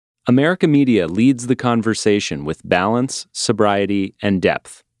America Media leads the conversation with balance, sobriety, and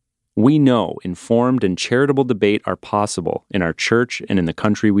depth. We know informed and charitable debate are possible in our church and in the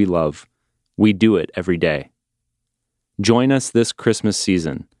country we love. We do it every day. Join us this Christmas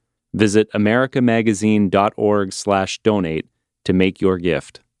season. Visit americamagazine.org/donate to make your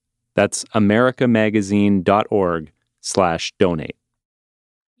gift. That's americamagazine.org/donate.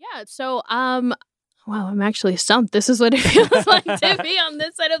 Yeah, so, wow, I'm actually stumped. This is what it feels like to be on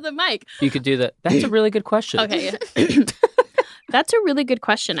this side of the mic. You could do that. That's a really good question. Okay, yeah. That's a really good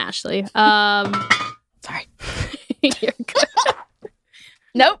question, Ashley. Sorry. You're good.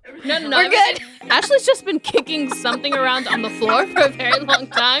 Nope. No. We're good. Ashley's just been kicking something around on the floor for a very long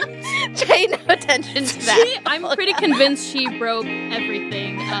time. Pay no attention to that. I'm pretty convinced she broke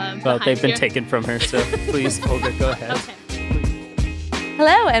everything. Well, they've been here. taken from her, so please, Olga, go ahead. Okay.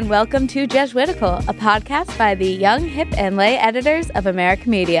 Hello and welcome to Jesuitical, a podcast by the young, hip, and lay editors of America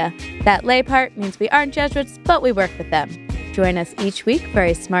Media. That lay part means we aren't Jesuits, but we work with them. Join us each week for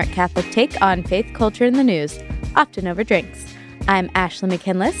a smart Catholic take on faith, culture, and the news, often over drinks. I'm Ashley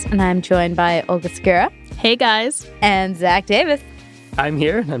McKinless, and I'm joined by Olga Segura. Hey, guys. And Zach Davis. I'm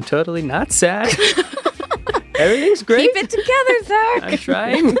here, and I'm totally not sad. Everything's great. Keep it together, Zach. I'm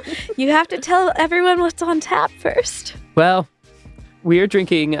trying. You have to tell everyone what's on tap first. Well, we are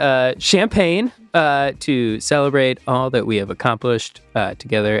drinking champagne to celebrate all that we have accomplished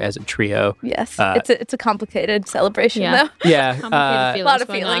together as a trio. Yes, it's a complicated celebration, though. Yeah, a lot of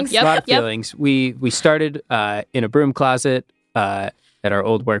feelings. A lot of feelings. We started in a broom closet at our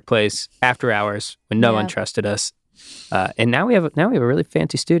old workplace after hours when no one trusted us, and now we have a really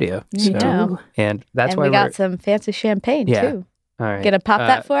fancy studio. So, and that's why we got some fancy champagne too. All right, gonna pop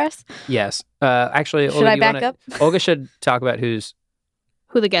that for us? Yes. Actually, should I back up? Olga should talk about who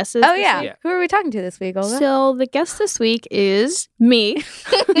the guest is. Oh, yeah. Who are we talking to this week, Olga? So the guest this week is me.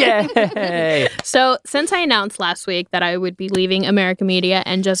 Yay! So since I announced last week that I would be leaving America Media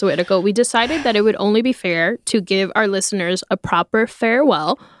and Jesuitical, we decided that it would only be fair to give our listeners a proper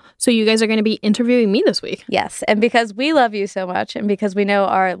farewell. So you guys are going to be interviewing me this week. Yes, and because we love you so much, and because we know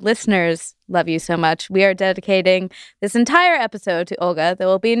our listeners love you so much, we are dedicating this entire episode to Olga. There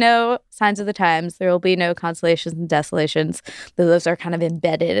will be no signs of the times. There will be no consolations and desolations. Those are kind of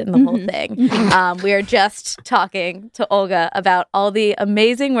embedded in the whole thing. We are just talking to Olga about all the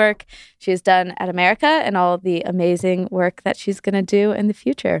amazing work she's done at America and all the amazing work that she's going to do in the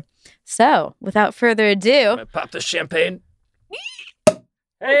future. So, without further ado... Pop the champagne.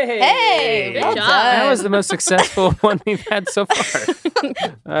 Hey, good well job. done. That was the most successful one we've had so far.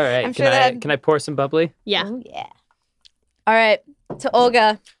 All right. Can I pour some bubbly? Yeah. Oh, yeah. All right. To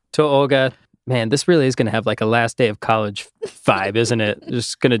Olga. To Olga. Man, this really is going to have like a last day of college vibe, isn't it?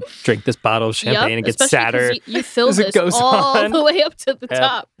 Just going to drink this bottle of champagne and get sadder. You fill as it this goes all on. the way up to the Yep.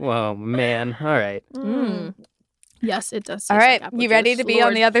 top. Whoa, man. All right. Yes, it does. All right. You ready to be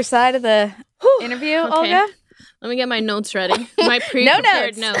on the other side of the interview, Okay. Olga? Let me get my notes ready. My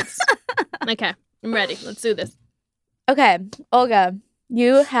pre-prepared notes. Okay, I'm ready. Let's do this. Okay. Olga,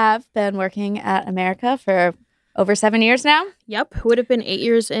 you have been working at America for over 7 years now? Yep, would have been 8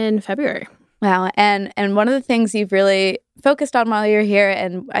 years in February. Wow. And one of the things you've really focused on while you're here,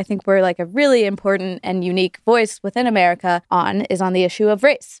 and I think we're like a really important and unique voice within America is on the issue of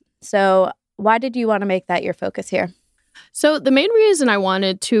race. So why did you want to make that your focus here? So the main reason I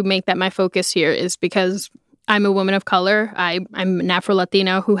wanted to make that my focus here is because I'm a woman of color. I'm an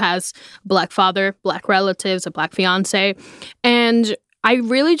Afro-Latina who has a Black father, Black relatives, a Black fiance. And I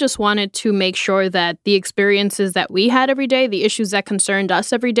really just wanted to make sure that the experiences that we had every day, the issues that concerned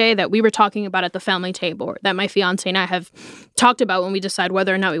us every day, that we were talking about at the family table, or that my fiance and I have talked about when we decide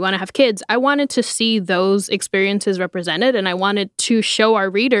whether or not we want to have kids, I wanted to see those experiences represented. And I wanted to show our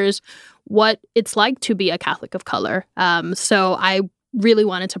readers what it's like to be a Catholic of color. So I really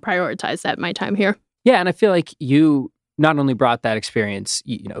wanted to prioritize that my time here. Yeah, and I feel like you not only brought that experience,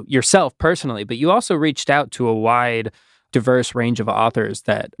 yourself personally, but you also reached out to a wide, diverse range of authors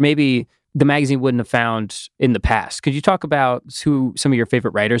that maybe the magazine wouldn't have found in the past. Could you talk about who some of your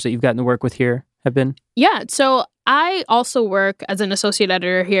favorite writers that you've gotten to work with here have been? Yeah, so I also work as an associate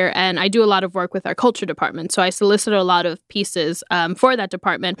editor here, and I do a lot of work with our culture department. So I solicit a lot of pieces for that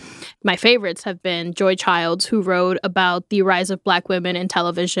department. My favorites have been Joy Childs, who wrote about the rise of Black women in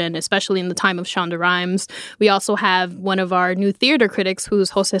television, especially in the time of Shonda Rhimes. We also have one of our new theater critics,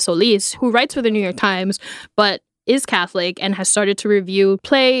 who's Jose Solis, who writes for the New York Times, but is Catholic and has started to review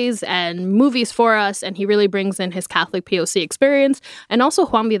plays and movies for us, and he really brings in his Catholic POC experience. And also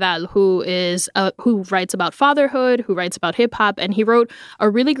Juan Vidal, who writes about fatherhood, who writes about hip hop, and he wrote a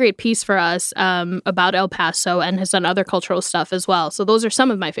really great piece for us about El Paso and has done other cultural stuff as well. So those are some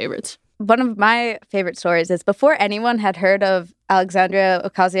of my favorites. One of my favorite stories is before anyone had heard of Alexandria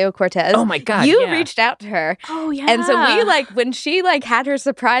Ocasio-Cortez. Oh my God, you yeah. reached out to her. Oh, yeah. And so we when she had her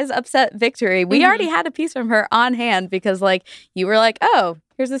surprise upset victory, we already had a piece from her on hand because you were like, oh,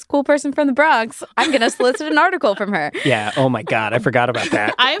 here's this cool person from the Bronx. I'm going to solicit an article from her. Yeah. Oh my God. I forgot about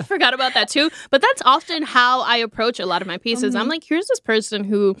that. I forgot about that too. But that's often how I approach a lot of my pieces. I'm like, here's this person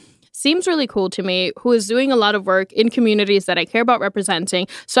who seems really cool to me, who is doing a lot of work in communities that I care about representing.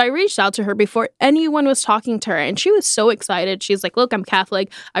 So I reached out to her before anyone was talking to her, and she was so excited. She's like, look, I'm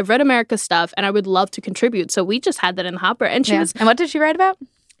Catholic. I've read America's stuff, and I would love to contribute. So we just had that in the hopper. And she was... And what did she write about?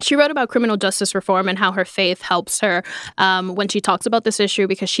 She wrote about criminal justice reform and how her faith helps her when she talks about this issue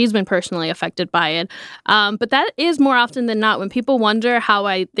because she's been personally affected by it. But that is more often than not when people wonder how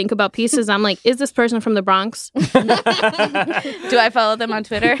I think about pieces. I'm like, is this person from the Bronx? Do I follow them on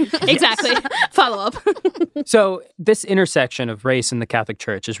Twitter? Exactly. Follow up. So this intersection of race and the Catholic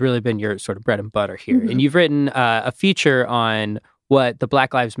Church has really been your sort of bread and butter here. And you've written a feature on what the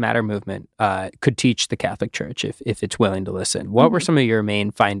Black Lives Matter movement could teach the Catholic Church if it's willing to listen. What were some of your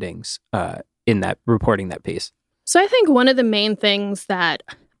main findings in that reporting that piece? So I think one of the main things that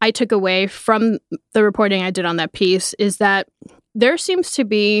I took away from the reporting I did on that piece is that there seems to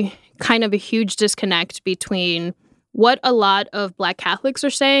be kind of a huge disconnect between what a lot of Black Catholics are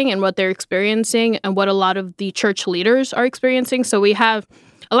saying and what they're experiencing and what a lot of the church leaders are experiencing. So we have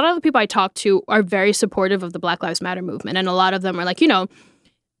a lot of the people I talk to are very supportive of the Black Lives Matter movement. And a lot of them are like,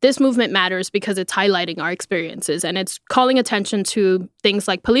 this movement matters because it's highlighting our experiences and it's calling attention to things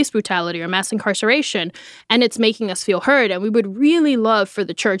like police brutality or mass incarceration. And it's making us feel heard. And we would really love for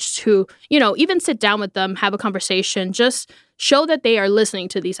the church to, even sit down with them, have a conversation, just show that they are listening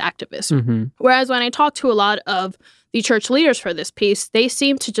to these activists. Whereas when I talk to a lot of the church leaders for this piece, they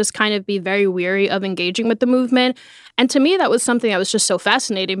seem to just kind of be very weary of engaging with the movement. And to me, that was something that was just so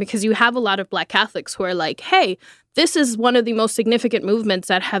fascinating because you have a lot of Black Catholics who are like, hey, this is one of the most significant movements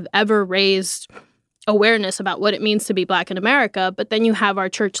that have ever raised awareness about what it means to be Black in America. But then you have our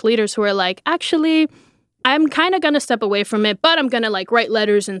church leaders who are like, actually, I'm kind of going to step away from it, but I'm going to write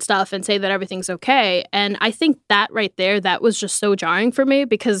letters and stuff and say that everything's okay. And I think that right there, that was just so jarring for me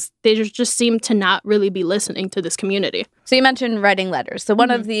because they just seem to not really be listening to this community. So you mentioned writing letters. So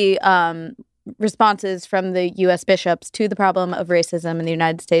one of the responses from the U.S. bishops to the problem of racism in the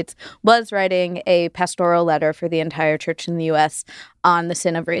United States was writing a pastoral letter for the entire church in the U.S. on the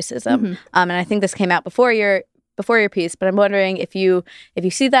sin of racism. And I think this came out before your piece, but I'm wondering if you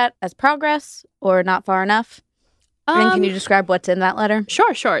see that as progress or not far enough. And can you describe what's in that letter?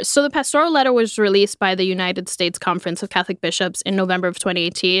 Sure. So the pastoral letter was released by the United States Conference of Catholic Bishops in November of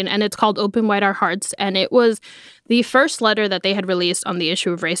 2018, and it's called Open Wide Our Hearts, and it was the first letter that they had released on the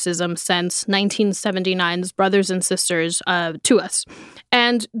issue of racism since 1979's Brothers and Sisters to us.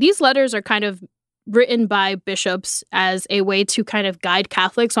 And these letters are kind of written by bishops as a way to kind of guide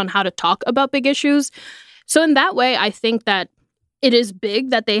Catholics on how to talk about big issues. So in that way, I think that it is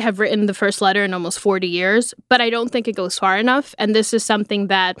big that they have written the first letter in almost 40 years, but I don't think it goes far enough. And this is something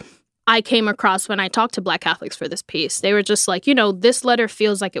that I came across when I talked to Black Catholics for this piece. They were just like, this letter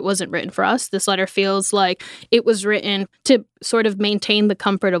feels like it wasn't written for us. This letter feels like it was written to sort of maintain the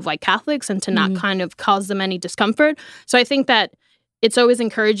comfort of white Catholics and to not kind of cause them any discomfort. So I think that it's always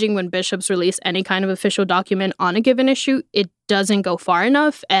encouraging when bishops release any kind of official document on a given issue. It doesn't go far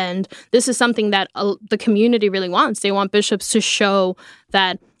enough. And this is something that the community really wants. They want bishops to show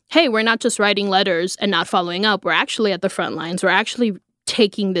that, hey, we're not just writing letters and not following up. We're actually at the front lines. We're actually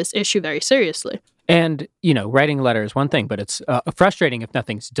taking this issue very seriously. And, writing a letter is one thing, but it's frustrating if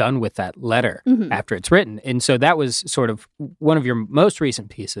nothing's done with that letter after it's written. And so that was sort of one of your most recent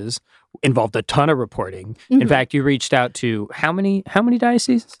pieces, involved a ton of reporting. In fact, you reached out to how many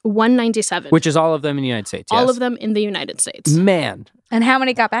dioceses? 197. Which is all of them in the United States, yes? All of them in the United States. Man. And how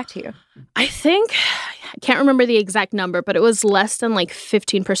many got back to you? I can't remember the exact number, but it was less than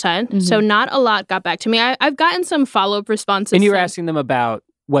 15%. So not a lot got back to me. I've gotten some follow-up responses. And you were asking them about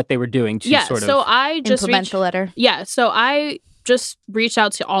what they were doing to sort of implement the letter. Yeah, so I just reached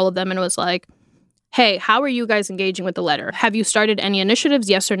out to all of them and was like, hey, how are you guys engaging with the letter? Have you started any initiatives,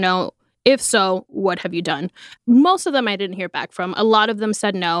 yes or no? If so, what have you done? Most of them I didn't hear back from. A lot of them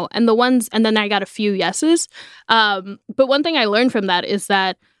said no. And then I got a few yeses. But one thing I learned from that is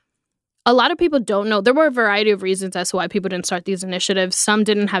that a lot of people don't know. There were a variety of reasons as to why people didn't start these initiatives. Some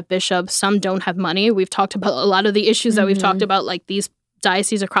didn't have bishops. Some don't have money. We've talked about a lot of the issues that we've talked about, like these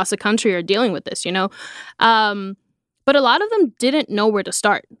dioceses across the country are dealing with this, But a lot of them didn't know where to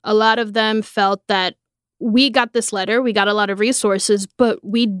start. A lot of them felt that we got this letter, we got a lot of resources, but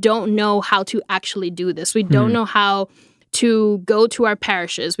we don't know how to actually do this. We don't know how to go to our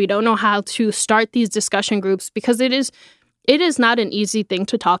parishes. We don't know how to start these discussion groups because it is not an easy thing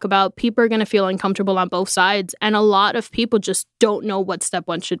to talk about. People are going to feel uncomfortable on both sides. And a lot of people just don't know what step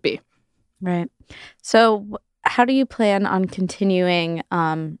one should be. Right. So how do you plan on continuing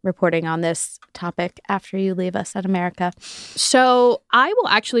reporting on this topic after you leave us at America? So I will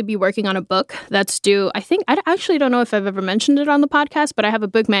actually be working on a book that's due. I actually don't know if I've ever mentioned it on the podcast, but I have a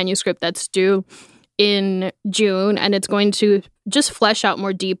book manuscript that's due in June, and it's going to just flesh out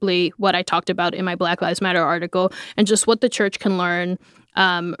more deeply what I talked about in my Black Lives Matter article and just what the church can learn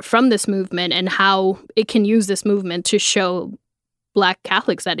from this movement and how it can use this movement to show Black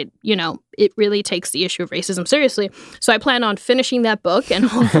Catholics that it really takes the issue of racism seriously. So I plan on finishing that book, and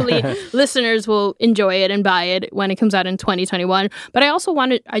hopefully listeners will enjoy it and buy it when it comes out in 2021. But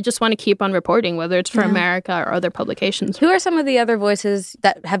I just want to keep on reporting, whether it's for America or other publications. Who are some of the other voices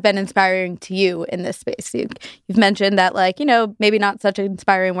that have been inspiring to you in this space? You've mentioned that, maybe not such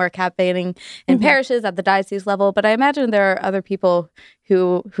inspiring work happening in parishes at the diocese level, but I imagine there are other people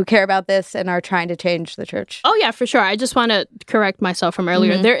who care about this and are trying to change the church. Oh, yeah, for sure. I just want to correct myself from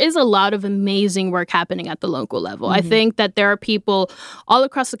earlier. There is a lot of amazing work happening at the local level. I think that there are people all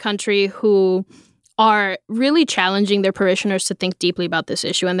across the country who are really challenging their parishioners to think deeply about this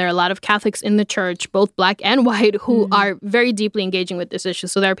issue. And there are a lot of Catholics in the church, both Black and white, who are very deeply engaging with this issue.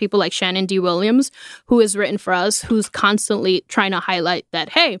 So there are people like Shannon D. Williams, who has written for us, who's constantly trying to highlight that,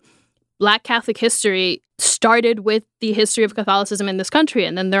 hey, Black Catholic history started with the history of Catholicism in this country.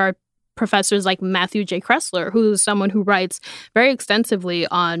 And then there are professors like Matthew J. Kressler, who's someone who writes very extensively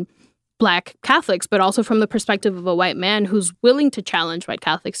on Black Catholics, but also from the perspective of a white man who's willing to challenge white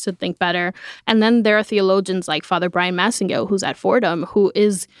Catholics to think better. And then there are theologians like Father Brian Massengill, who's at Fordham, who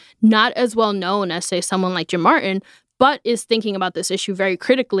is not as well known as, say, someone like Jim Martin, but is thinking about this issue very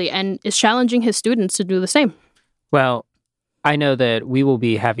critically and is challenging his students to do the same. Well, I know that we will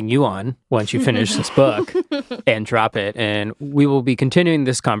be having you on once you finish this book and drop it, and we will be continuing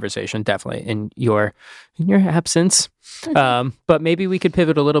this conversation definitely in your absence. But maybe we could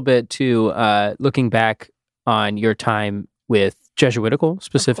pivot a little bit to looking back on your time with Jesuitical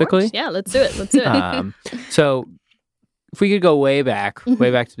specifically. Yeah, let's do it. So if we could go way back to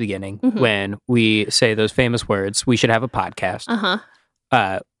the beginning when we say those famous words, we should have a podcast.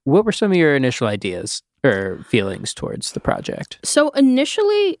 What were some of your initial ideas or feelings towards the project? So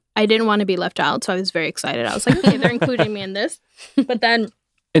initially, I didn't want to be left out, so I was very excited. I was like, okay, they're including me in this. But then...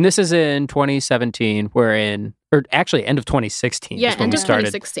 And this is in 2017. End of 2016 yeah, is when end we of started.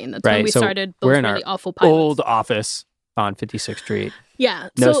 2016. That's when we started those we're in really our awful pilots. Old office on 56th Street. Yeah.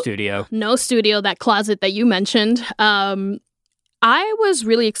 No studio. No studio, that closet that you mentioned. I was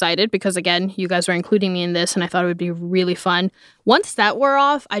really excited because, again, you guys were including me in this, and I thought it would be really fun. Once that wore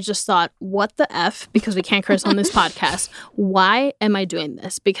off, I just thought, what the F? Because we can't curse on this podcast. Why am I doing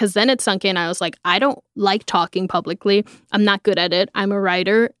this? Because then it sunk in. I was like, I don't like talking publicly. I'm not good at it. I'm a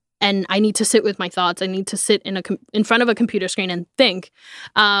writer, and I need to sit with my thoughts. I need to sit in front of a computer screen and think.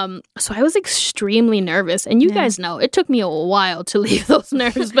 So I was extremely nervous. And you guys know, it took me a while to leave those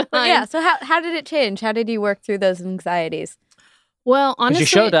nerves behind. So how did it change? How did you work through those anxieties? Well, honestly,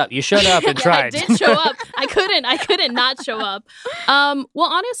 you showed up and tried. I did show up. I couldn't not show up. Well,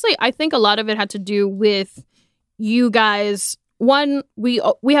 honestly, I think a lot of it had to do with you guys. One, we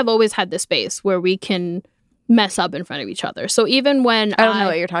have always had this space where we can mess up in front of each other. So even when I don't know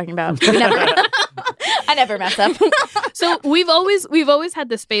what you're talking about. I never mess up. So we've always had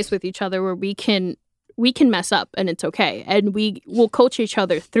this space with each other where we can mess up and it's okay. And we will coach each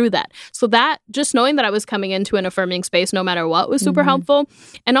other through that. So that, just knowing that I was coming into an affirming space no matter what, was super helpful.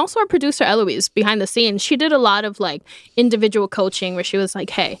 And also our producer, Eloise, behind the scenes, she did a lot of like individual coaching where she was like,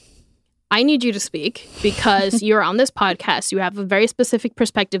 hey, I need you to speak because you're on this podcast. You have a very specific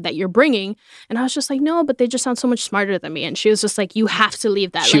perspective that you're bringing. And I was just like, no, but they just sound so much smarter than me. And she was just like, you have to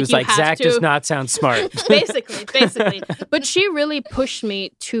leave that. She was like, Zach does not sound smart. Basically. But she really pushed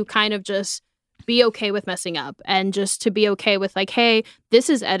me to kind of just be okay with messing up and just to be okay with like, hey, this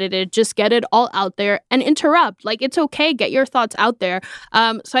is edited. Just get it all out there and interrupt. Like, it's okay. Get your thoughts out there.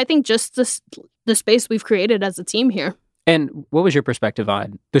 So I think just the space we've created as a team here. And what was your perspective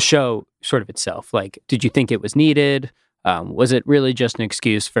on the show sort of itself? Like, did you think it was needed? Was it really just an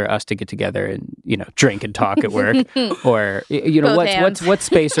excuse for us to get together and, drink and talk at work? Or, what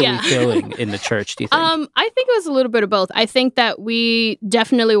space are we filling in the church, do you think? I think it was a little bit of both. I think that we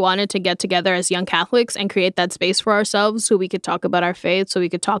definitely wanted to get together as young Catholics and create that space for ourselves so we could talk about our faith, so we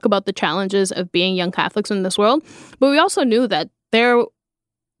could talk about the challenges of being young Catholics in this world. But we also knew that there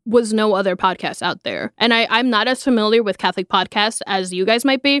was no other podcast out there. And I'm not as familiar with Catholic podcasts as you guys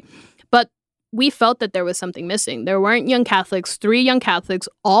might be, but we felt that there was something missing. There weren't young Catholics, 3 young Catholics,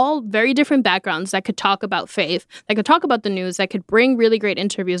 all very different backgrounds that could talk about faith, that could talk about the news, that could bring really great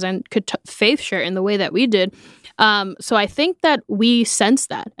interviews and could faith share in the way that we did. So I think that we sensed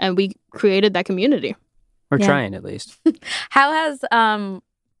that and we created that community. We're trying, at least. How has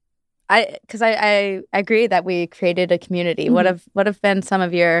because I agree that we created a community. Mm-hmm. What have been some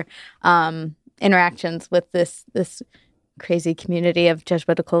of your interactions with this crazy community of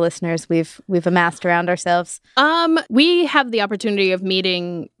Jesuitical listeners we've amassed around ourselves? We have the opportunity of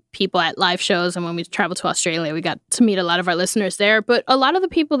meeting people at live shows, and when we travel to Australia, we got to meet a lot of our listeners there. But a lot of the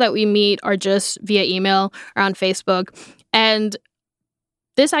people that we meet are just via email or on Facebook, and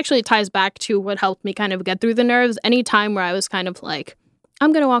this actually ties back to what helped me kind of get through the nerves. Any time where I was kind of like,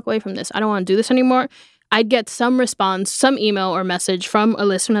 I'm going to walk away from this, I don't want to do this anymore, I'd get some response, some email or message from a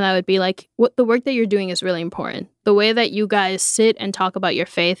listener that would be like, "What the work that you're doing is really important. The way that you guys sit and talk about your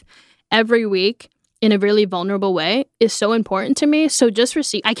faith every week in a really vulnerable way is so important to me." So just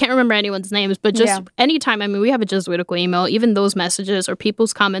receive, I can't remember anyone's names, but just anytime, I mean, we have a Jesuitical email, even those messages or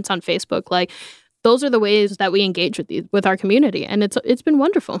people's comments on Facebook, like those are the ways that we engage with our community. And it's been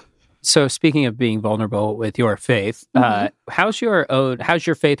wonderful. So speaking of being vulnerable with your faith, how's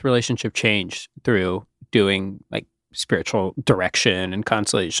your faith relationship changed through doing like spiritual direction and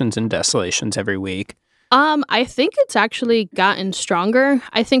consolations and desolations every week? I think it's actually gotten stronger.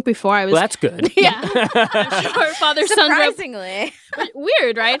 I think before I was... Well, that's good. Yeah. I'm sure Father Sandra... Surprisingly.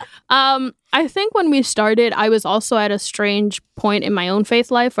 Weird, right? I think when we started, I was also at a strange point in my own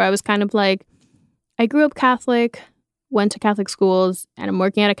faith life where I was kind of like, I grew up Catholic, went to Catholic schools, and I'm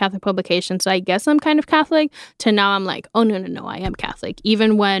working at a Catholic publication, so I guess I'm kind of Catholic, to now I'm like, oh, no, I am Catholic.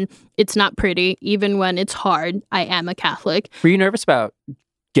 Even when it's not pretty, even when it's hard, I am a Catholic. Were you nervous about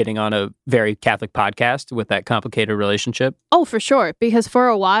getting on a very Catholic podcast with that complicated relationship? Oh, for sure. Because for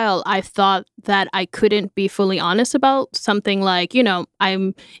a while, I thought that I couldn't be fully honest about something like,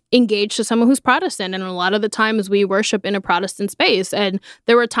 I'm engaged to someone who's Protestant, and a lot of the times we worship in a Protestant space. And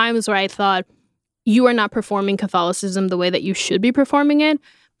there were times where I thought, you are not performing Catholicism the way that you should be performing it.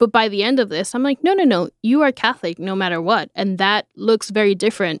 But by the end of this, I'm like, no, you are Catholic no matter what. And that looks very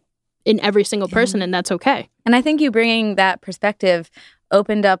different in every single person, and that's okay. And I think you bringing that perspective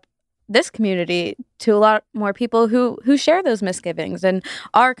opened up this community to a lot more people who share those misgivings and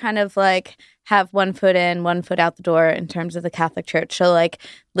are kind of like have one foot in, one foot out the door in terms of the Catholic Church. So like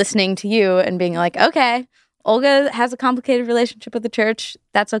listening to you and being like, okay, Olga has a complicated relationship with the church.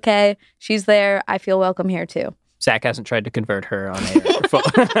 That's okay. She's there. I feel welcome here too. Zach hasn't tried to convert her on air.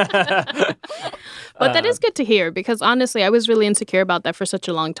 But that is good to hear, because honestly, I was really insecure about that for such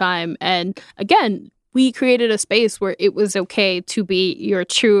a long time. And again, we created a space where it was okay to be your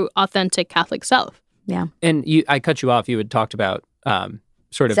true, authentic Catholic self. Yeah. And I cut you off. You had talked about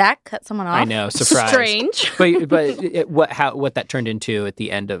sort of... Zach cut someone off? I know, surprise. Strange. but what that turned into at the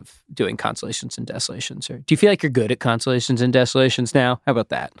end of doing Consolations and Desolations. Or do you feel like you're good at Consolations and Desolations now? How about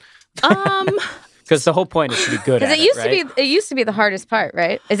that? Because the whole point is to be good at it, right? It used to be the hardest part,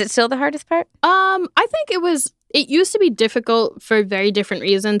 right? Is it still the hardest part? I think it used to be difficult for very different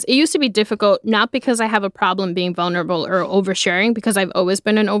reasons. It used to be difficult not because I have a problem being vulnerable or oversharing, because I've always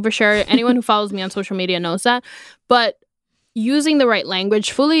been an oversharer. Anyone who follows me on social media knows that. But using the right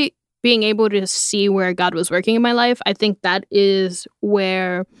language, fully being able to see where God was working in my life, I think that is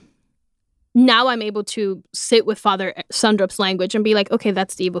where now I'm able to sit with Father Sundrup's language and be like, okay,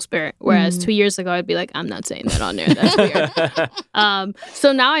 that's the evil spirit. Whereas 2 years ago, I'd be like, I'm not saying that on there. That's weird.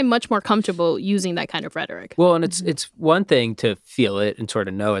 So now I'm much more comfortable using that kind of rhetoric. Well, and it's one thing to feel it and sort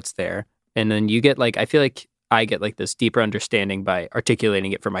of know it's there. And then you get like, I feel like I get like this deeper understanding by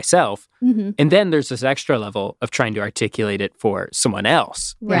articulating it for myself. Mm-hmm. And then there's this extra level of trying to articulate it for someone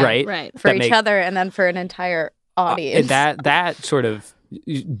else, right? Right. For each other and then for an entire audience. That sort of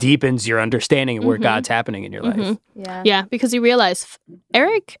deepens your understanding of where God's happening in your life. Yeah, because you realize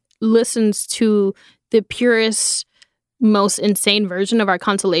Eric listens to the purest, most insane version of our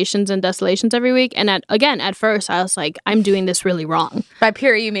Consolations and Desolations every week. And at first, I was like, I'm doing this really wrong. By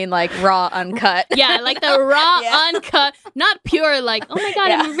pure, you mean like raw, uncut? Yeah, like the raw, uncut, not pure, like, oh my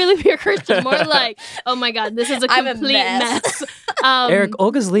God, I'm a really pure Christian. More like, oh my God, this is a complete mess. Eric,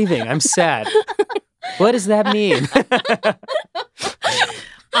 Olga's leaving. I'm sad. What does that mean?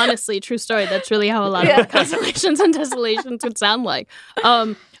 Honestly, true story. That's really how a lot of consolations and desolations would sound like.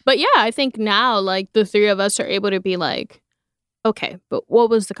 But yeah, I think now, like, the three of us are able to be like, okay, but what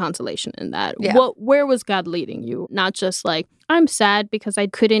was the consolation in that? Yeah. Where was God leading you? Not just like, I'm sad because I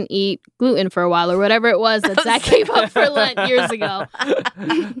couldn't eat gluten for a while or whatever it was that Zach gave up for Lent years ago.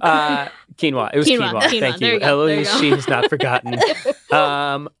 Quinoa. It was quinoa. Thank There you. you go. Eloise, she has not forgotten.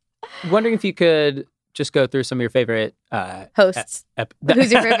 Wondering if you could just go through some of your favorite Hosts.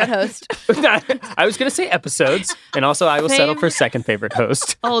 Who's your favorite host? I was going to say episodes, and also I will settle for second favorite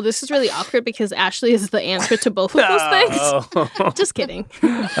host. Oh, this is really awkward because Ashley is the answer to both of those things. Just kidding.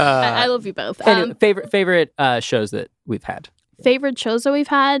 I love you both. Anyway, favorite shows that we've had. Favorite shows that we've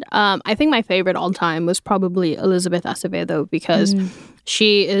had? I think my favorite all time was probably Elizabeth Acevedo because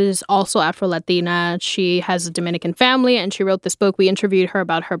she is also Afro-Latina. She has a Dominican family and she wrote this book. We interviewed her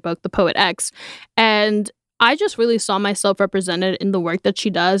about her book, The Poet X. And I just really saw myself represented in the work that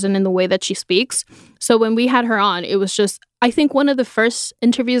she does and in the way that she speaks. So when we had her on, it was just, I think one of the first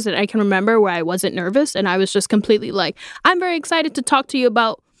interviews that I can remember where I wasn't nervous and I was just completely like, I'm very excited to talk to you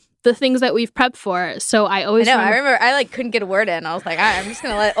about the things that we've prepped for. So I always I remember I like couldn't get a word in. I was like, all right, I'm just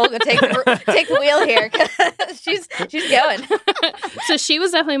gonna let Olga take the wheel here because she's going. So she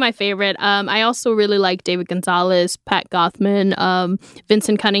was definitely my favorite. I also really like David Gonzalez, Pat Gothman,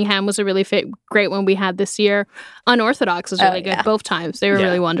 Vincent Cunningham was a really great one we had this year. Unorthodox was really good both times. They were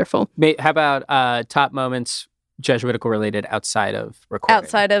really wonderful. How about top moments Jesuitical related outside of recording?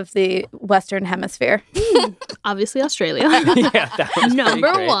 Outside of the Western Hemisphere. Obviously Australia. Yeah, that was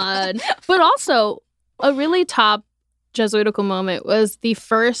Number one. But also a really top Jesuitical moment was the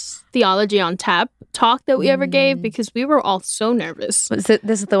first Theology on Tap talk that we ever gave because we were all so nervous.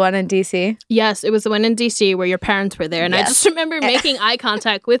 This is the one in DC? Yes, it was the one in DC where your parents were there. And I just remember making eye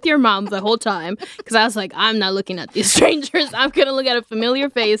contact with your mom the whole time because I was like, I'm not looking at these strangers. I'm going to look at a familiar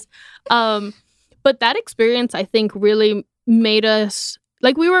face. But that experience, I think, really made us,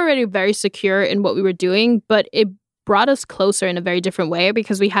 like, we were already very secure in what we were doing, but it brought us closer in a very different way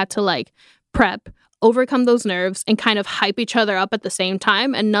because we had to, like, prep, overcome those nerves, and kind of hype each other up at the same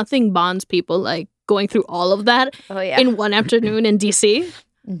time. And nothing bonds people like going through all of that in one afternoon in D.C.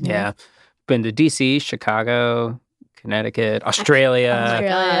 Mm-hmm. Yeah. Been to D.C., Chicago, Connecticut,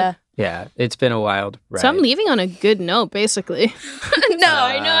 Australia. Yeah, it's been a wild ride. So I'm leaving on a good note, basically. No,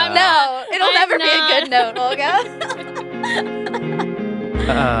 I know I'm not. No, it'll never be a good note, Olga.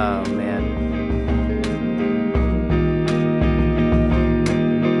 Oh, man.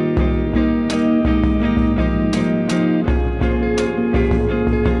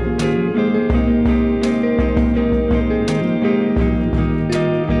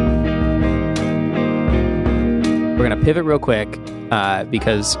 We're going to pivot real quick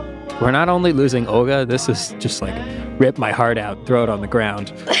because we're not only losing Olga, this is just like rip my heart out, throw it on the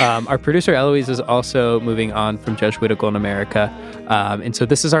ground. Our producer Eloise is also moving on from Jesuitical in America. And so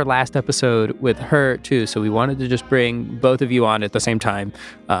this is our last episode with her too. So we wanted to just bring both of you on at the same time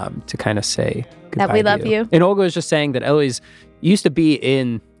to kind of say goodbye that we love you. And Olga was just saying that Eloise used to be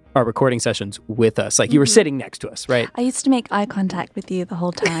in our recording sessions with us. Like you were sitting next to us, right? I used to make eye contact with you the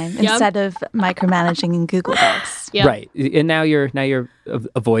whole time instead of micromanaging in Google Docs. Yep. Right. And now you're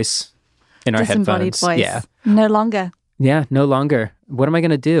a voice in our Disembodied headphones. voice. Yeah. No longer. Yeah, no longer. What am I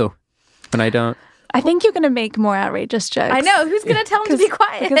going to do when I don't? I think you're going to make more outrageous jokes. I know. Who's going to tell him to be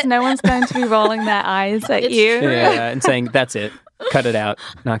quiet? Because no one's going to be rolling their eyes at you. Yeah, and saying, that's it. Cut it out.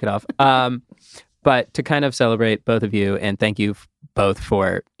 Knock it off. But to kind of celebrate both of you and thank you both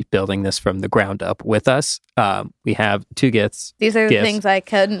for building this from the ground up with us, we have two gifts. These are the things I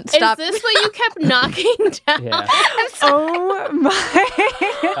couldn't stop. Is this what you kept knocking down? Yeah. Oh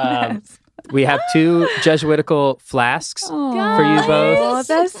my. We have two Jesuitical flasks for you both. Oh,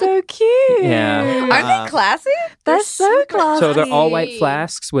 they're so cute. Yeah. Aren't they classy? They're so classy. So they're all white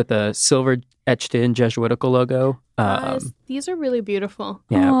flasks with a silver etched in Jesuitical logo. Guys, these are really beautiful.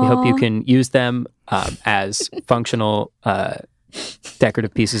 Yeah, we hope you can use them as functional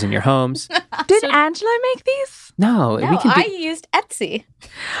decorative pieces in your homes. Did Angela make these? No, we can I used Etsy.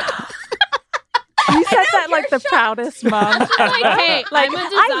 You said that like the proudest mom. Like, hey, I'm a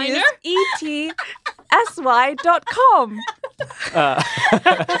designer. I use ETSY.com.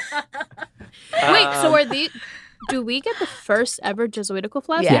 Wait, so are these... Do we get the first ever Jesuitical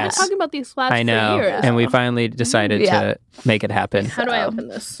flask? Yes. We've been talking about these flasks I know, for years. and we finally decided to make it happen. How do I open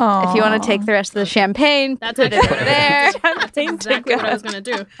this? If you want to take the rest of the champagne, That's put it actually over there. That's exactly what I was going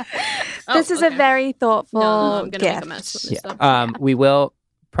to do. This is a very thoughtful I'm going to make gift. a mess with this stuff. We will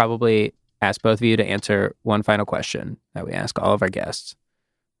probably ask both of you to answer one final question that we ask all of our guests.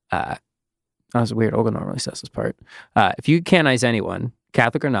 That was weird. Olga normally says this part. If you could canonize anyone,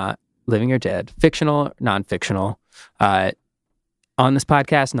 Catholic or not, living or dead, fictional, non-fictional, on this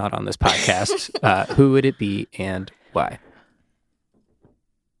podcast, not on this podcast, who would it be and why?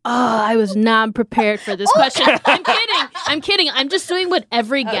 Oh, I was not prepared for this question. I'm kidding. I'm just doing what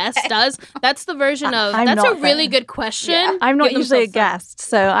every guest does. That's the version of, that's a really good question. Yeah. I'm not usually a guest,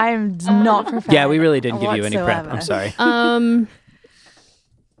 so I'm not prepared. Yeah, we really didn't give you any prep. I'm sorry. Do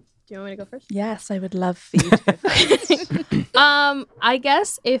you want me to go first? Yes, I would love for you to go first. I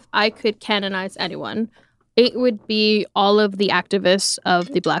guess if I could canonize anyone, it would be all of the activists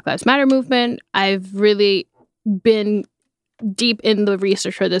of the Black Lives Matter movement. I've really been deep in the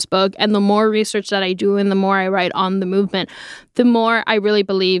research for this book, and the more research that I do and the more I write on the movement, the more I really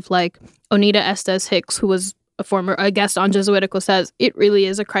believe, like Oneida Estes Hicks, who was a guest on Jesuitical, says, it really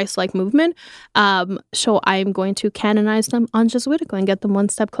is a Christ-like movement. So I'm going to canonize them on Jesuitical and get them one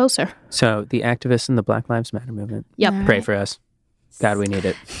step closer. So the activists in the Black Lives Matter movement. Yep. Pray for us. God, we need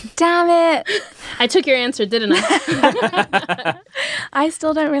it. Damn it. I took your answer, didn't I? I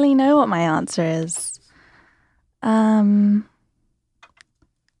still don't really know what my answer is.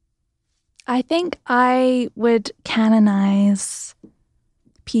 I think I would canonize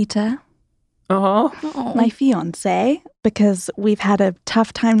Peter, my fiance, because we've had a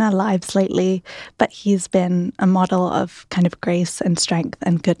tough time in our lives lately, but he's been a model of kind of grace and strength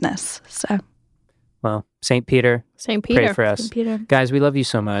and goodness. So, well, St. Peter, pray for us. St. Peter. Guys, we love you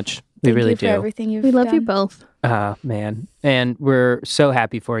so much. We really do. For everything you've We love done. you both. Man. And we're so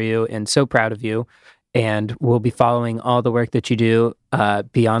happy for you and so proud of you. And we'll be following all the work that you do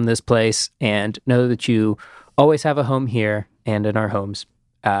beyond this place, and know that you always have a home here and in our homes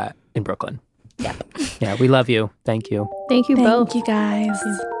in Brooklyn. Yeah. Yeah, we love you. Thank you. Thank you both. Thank you, guys.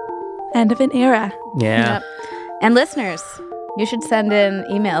 End of an era. Yeah. Yep. And listeners, you should send in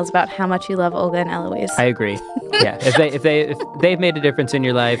emails about how much you love Olga and Eloise. I agree. Yeah. If they've made a difference in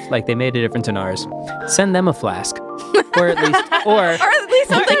your life, like they made a difference in ours, send them a flask. Or at least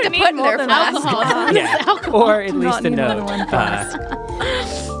something to put in their flask. Alcohol. Yeah. Or at least a Not note. more than one flask.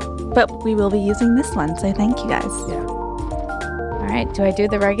 But we will be using this one, so thank you guys. Yeah. All right. Do I do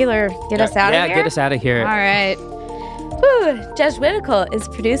the regular get us out of here? Yeah, get us out of here. All right. Whew. Jesuitical is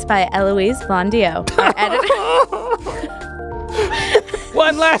produced by Eloise Blondio. Our editor.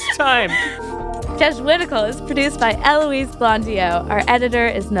 One last time. Jesuitical is produced by Eloise Blondio. Our editor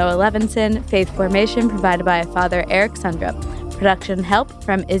is Noah Levinson. Faith formation provided by Father Eric Sundrup. Production help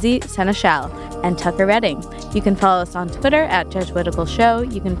from Izzy Seneschal and Tucker Redding. You can follow us on Twitter at Jesuitical Show.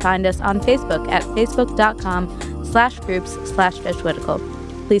 You can find us on Facebook at facebook.com/groups/Jesuitical.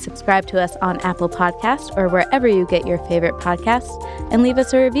 Please subscribe to us on Apple Podcasts or wherever you get your favorite podcasts, and leave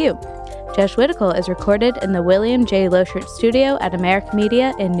us a review. Jesuitical is recorded in the William J. Loschert Studio at America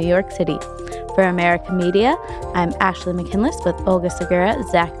Media in New York City. For America Media, I'm Ashley McKinless with Olga Segura,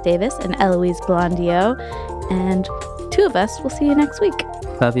 Zach Davis, and Eloise Blondio. And two of us will see you next week.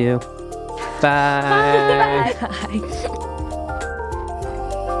 Love you. Bye. Bye.